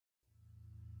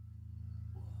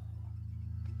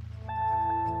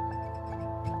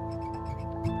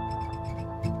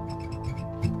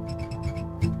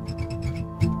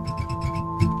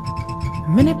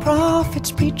Many prophets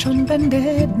preach on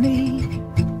bended knee.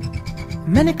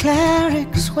 Many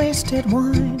clerics wasted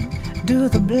wine. Do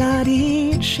the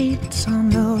bloodied sheets on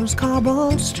those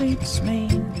cobbled streets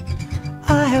mean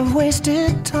I have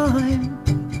wasted time?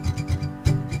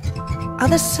 Are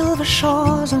the silver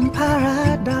shores on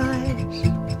paradise?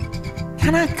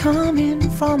 Can I come in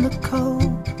from the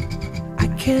cold? I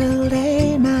killed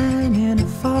a man in a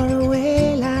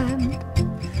faraway land,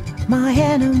 my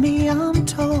enemy I'm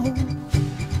told.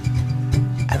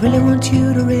 I really want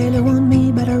you to really want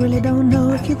me, but I really don't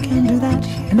know if you can do that.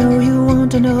 I know you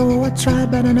want to know what's right,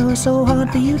 but I know it's so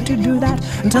hard for you to do that.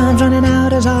 And time's running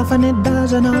out as often it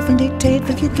does, and often dictate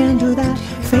if you can do that.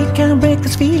 Fate can't break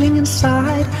this feeling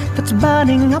inside that's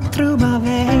burning up through my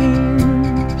veins.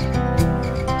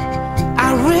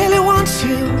 I really want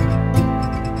you.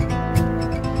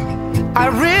 I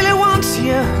really want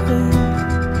you.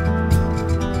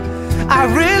 I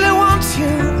really want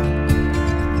you.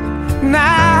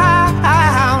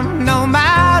 Now, no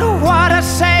matter what I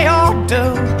say or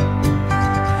do,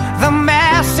 the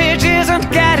message isn't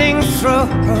getting through,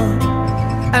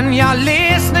 and you're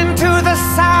listening to the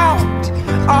sound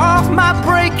of my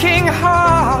breaking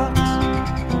heart.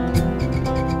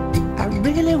 I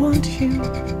really want you.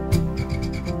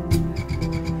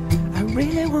 I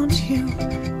really want you.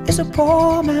 Is a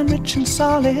poor man rich in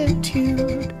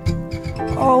solitude?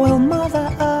 Or will Mother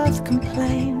Earth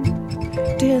complain?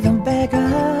 Dear the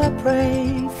beggar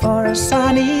pray for a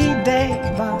sunny day,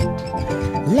 but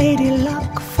Lady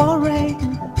Luck for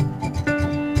rain.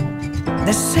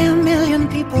 They say 1 million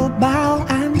people bow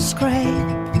and scrape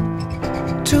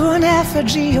to an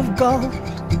effigy of gold.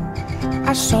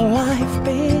 I saw life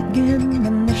begin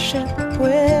in the ship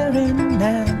we're in,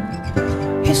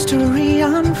 and history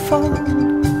unfold.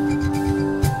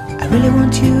 I really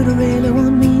want you to really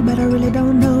want me, but I really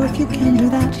don't know if you can do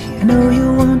that. I know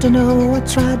you want to know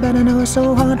what's right, but I know it's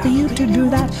so hard for you to do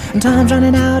that. And time's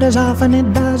running out as often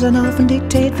it does, and often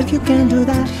dictate if you can do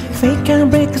that. Fate can't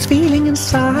break this feeling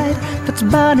inside that's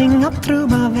burning up through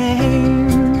my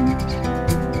veins.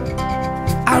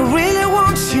 I really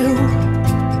want you.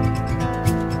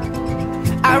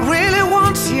 I really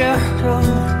want you.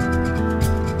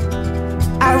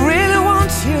 I really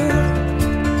want you.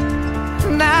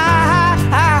 Now,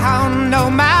 no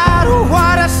matter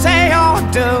what I say or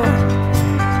do,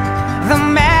 the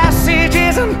message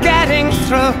isn't getting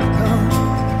through,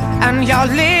 and you're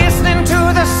listening to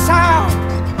the sound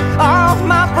of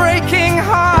my breaking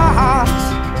heart.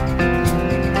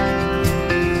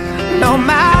 No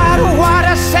matter what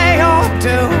I say or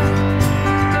do,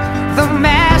 the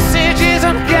message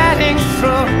isn't getting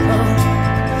through,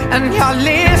 and you're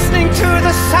listening to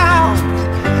the sound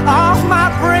of my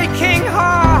breaking heart.